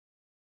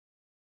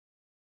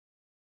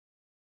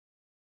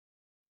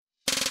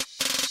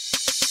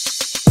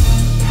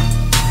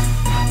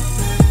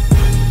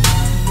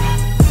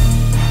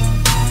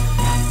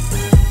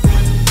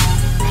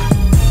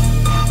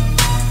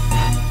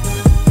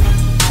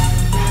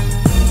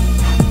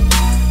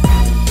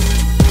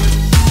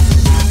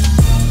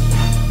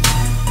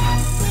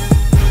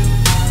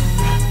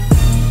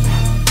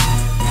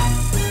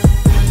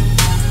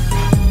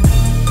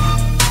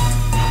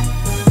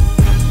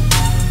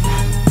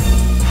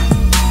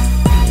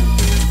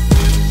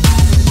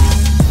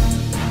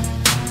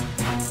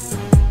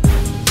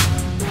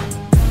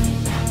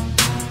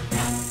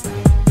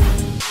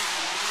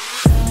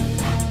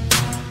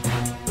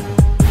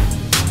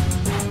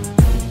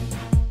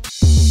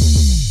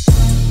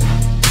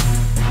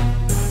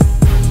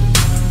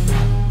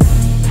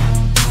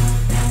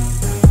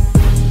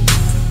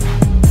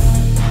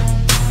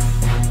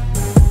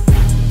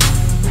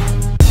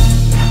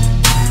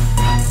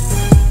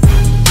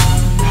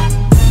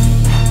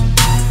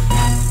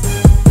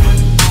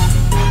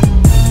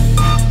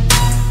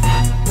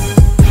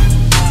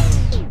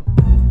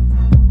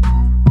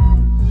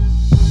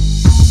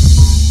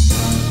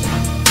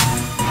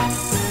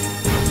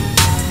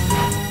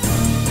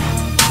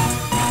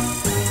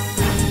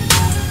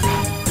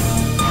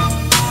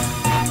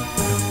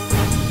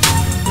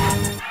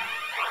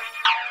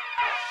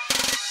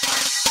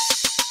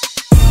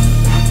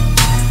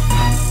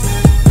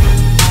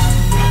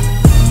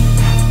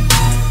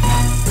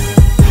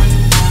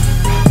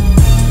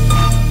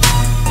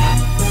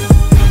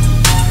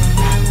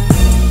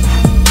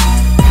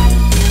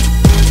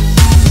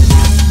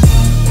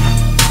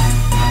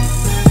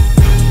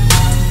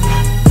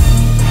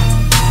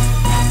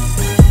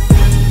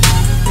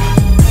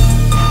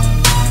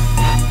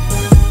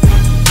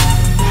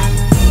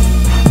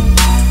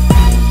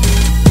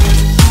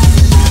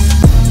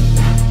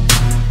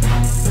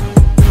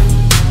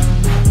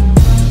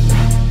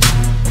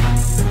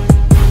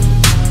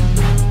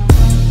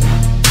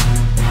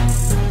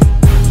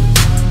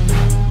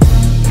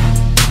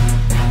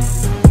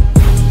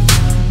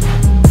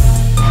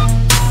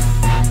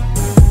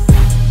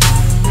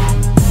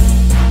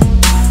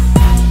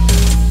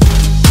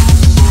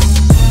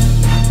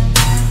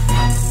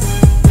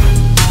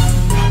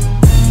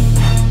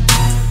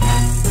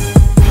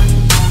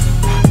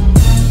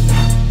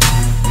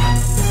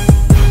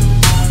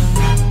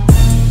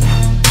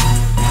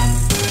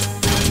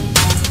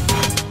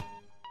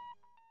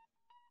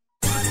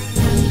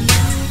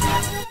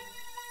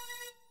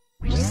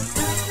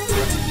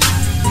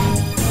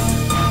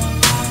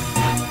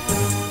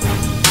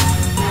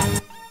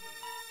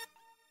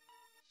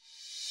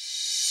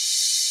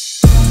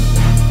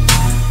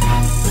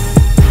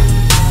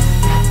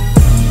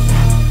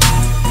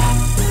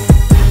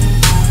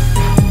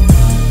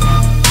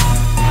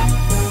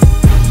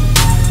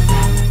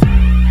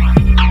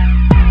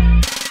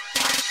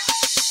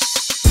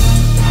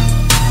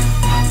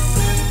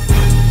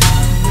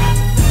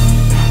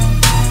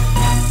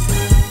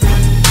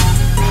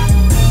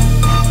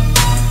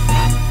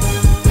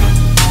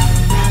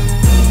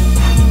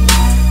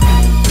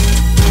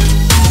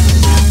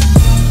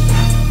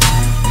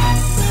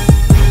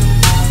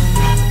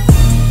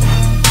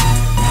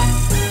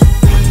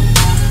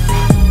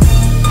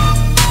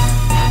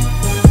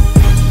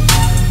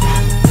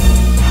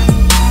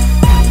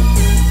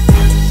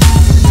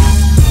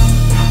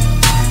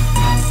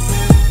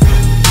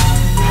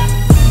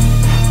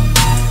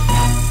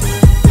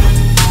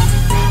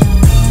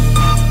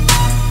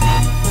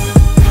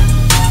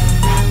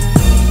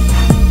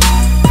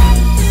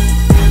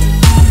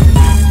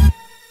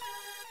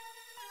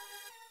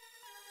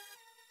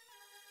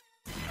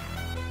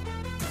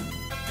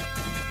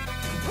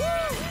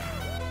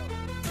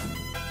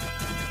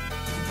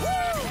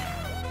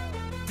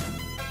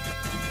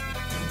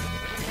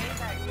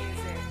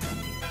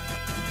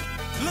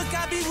Look,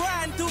 I be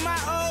riding through my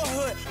old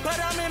hood, but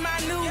I'm in my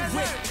new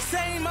whip.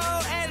 Same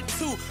old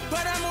attitude,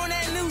 but I'm on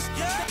that new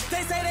shit.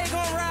 They say they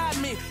gon' ride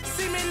me,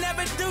 see me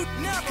never do,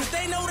 cause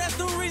they know that's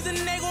the reason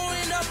they gon'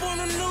 end up on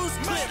the news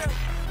clip.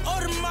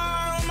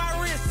 Audemars on my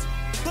wrist,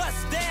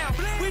 bust down.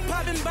 We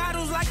popping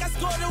bottles like I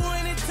scored a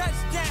winning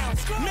touchdown.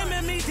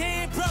 Remember me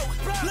dead broke,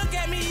 look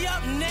at me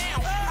up now.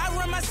 I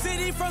run my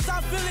city from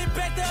South Philly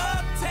back to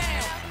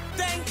Uptown.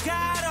 Thank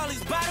God, all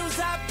these bottles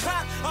I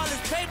pop, all this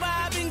paper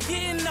I've been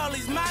getting, all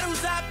these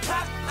models I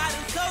pop. I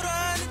done sold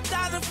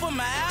 100,000 for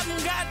my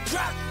album got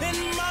dropped. And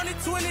I'm only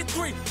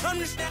 23, I'm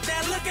just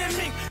that, look at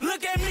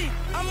me,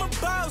 I'm a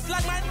boss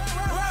like my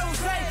Rose.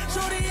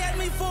 Shorty asked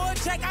me for a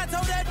check, I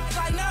told that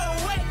like no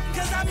way,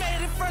 cause I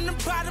made it from the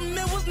bottom,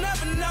 it was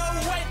never no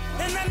way.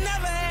 And I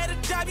never had a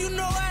job, you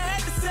know I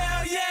had to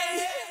sell,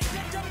 yeah.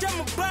 I'm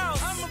a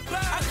boss,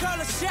 I call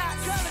a shot,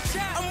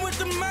 I'm with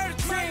the murder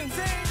team,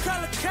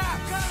 call a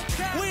cop,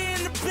 we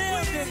in the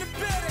building,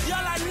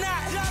 y'all are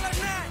not,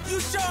 you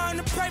showing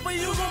the paper,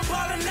 you gon'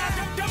 ball or not.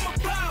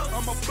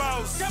 I'm a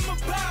boss, I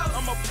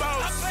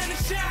play the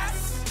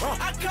shots,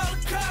 I call the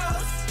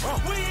calls,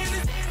 we in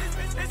this,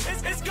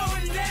 it's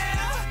going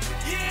down,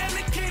 yeah, and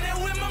the kid that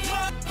with my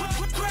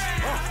motherfucking crowd.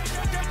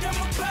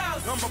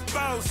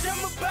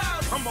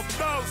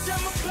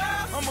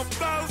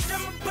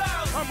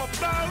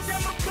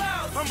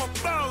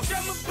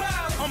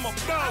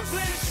 I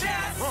play the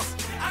shots,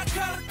 I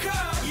call the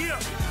calls, yeah,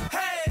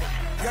 hey.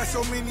 Got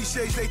so many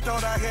shades, they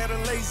thought I had a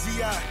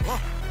lazy eye.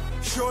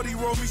 Shorty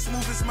roll me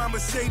smooth as my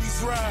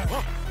Mercedes ride.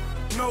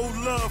 No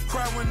love,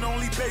 cry when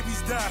only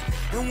babies die.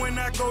 And when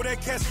I go,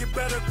 that casket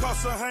better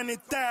cost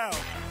 100,000.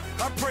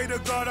 I pray to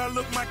God I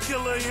look my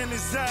killer in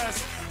his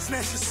eyes.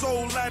 Snatch his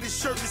soul out his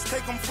shirt, just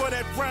take him for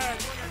that ride.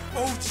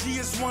 OG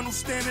is one who's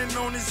standing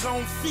on his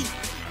own feet.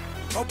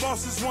 A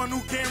boss is one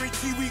who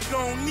guarantee we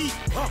gon' meet.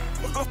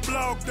 A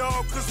blog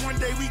dog, cause one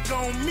day we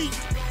gon' meet.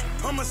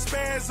 I'ma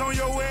spaz on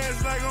your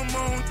ass like I'm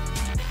on.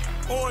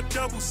 Or a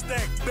double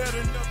stack,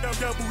 better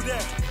double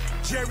that.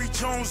 Jerry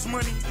Jones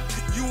money,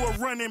 you a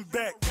running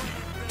back.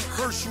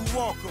 Herschel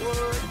Walker,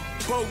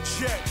 Bo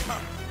Jack,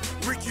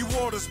 Ricky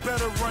Waters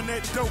better run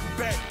that dope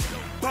back.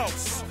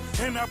 Boss,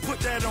 and I put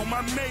that on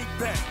my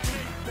Maybach.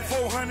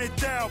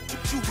 400,000,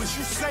 you wish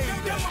you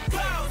saved that.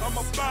 I'm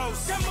a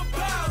boss, I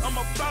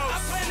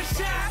play the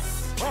shots,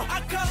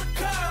 I call the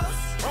calls,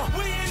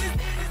 we in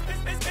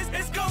this,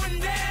 it's going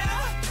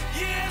down,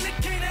 yeah, and the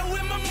king that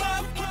with my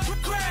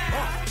motherfucking crowd.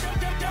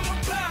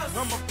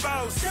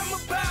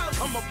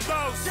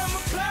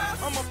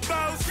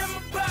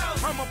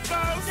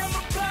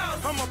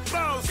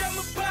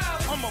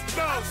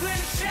 I play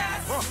the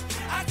shots,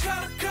 I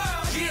call the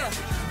calls, yeah.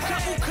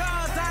 Couple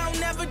cars I don't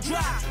never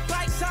drive,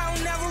 bikes I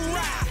don't never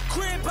ride,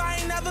 crib I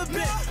ain't never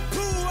been,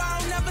 pool I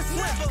don't never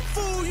swim.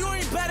 Fool, you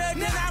ain't better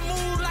than I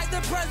move like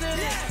the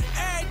president.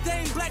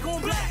 Everything black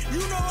on black,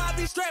 you know I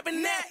be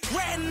strapping that.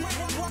 Ratting,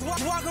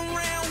 walking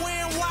around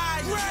wearing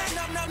wires.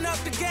 Up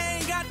the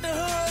gang, got the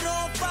hood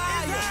on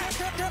fire.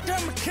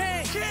 I'm a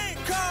king,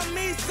 call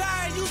me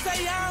sire. You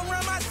say I don't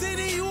run my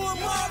city, you a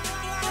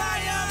motherfucker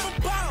liar. I'm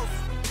a boss,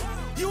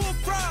 you a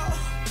fraud.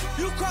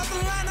 You cross the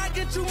line, I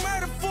get you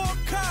murdered for a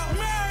call.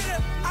 Murder,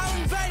 out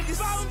in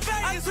Vegas, I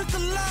took the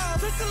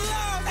loss.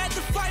 At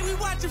the fight, we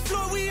watching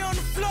floor, we on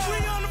the floor.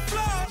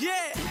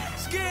 Yeah,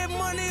 scared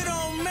money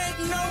don't make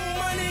no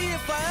money.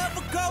 If I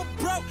ever go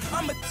broke,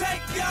 I'ma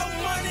take your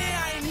money.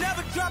 I ain't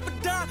never drop a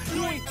dime,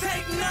 you ain't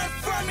take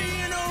nothing from me.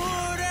 In the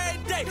hood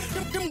every day,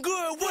 them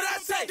good, what I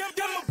say?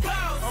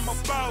 I'm a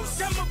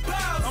boss, I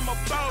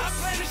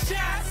play the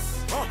shots,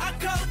 I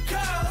call the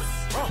calls,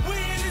 we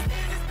in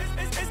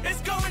this,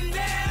 it's going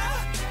down,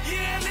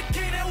 yeah, and the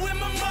king that with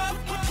my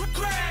motherfucking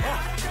crowd.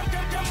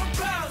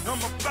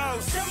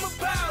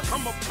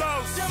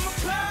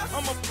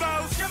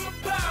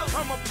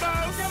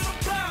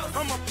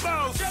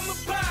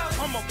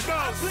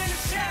 I play the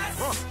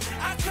shots,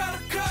 I call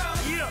the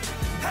calls, yeah,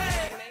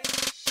 hey.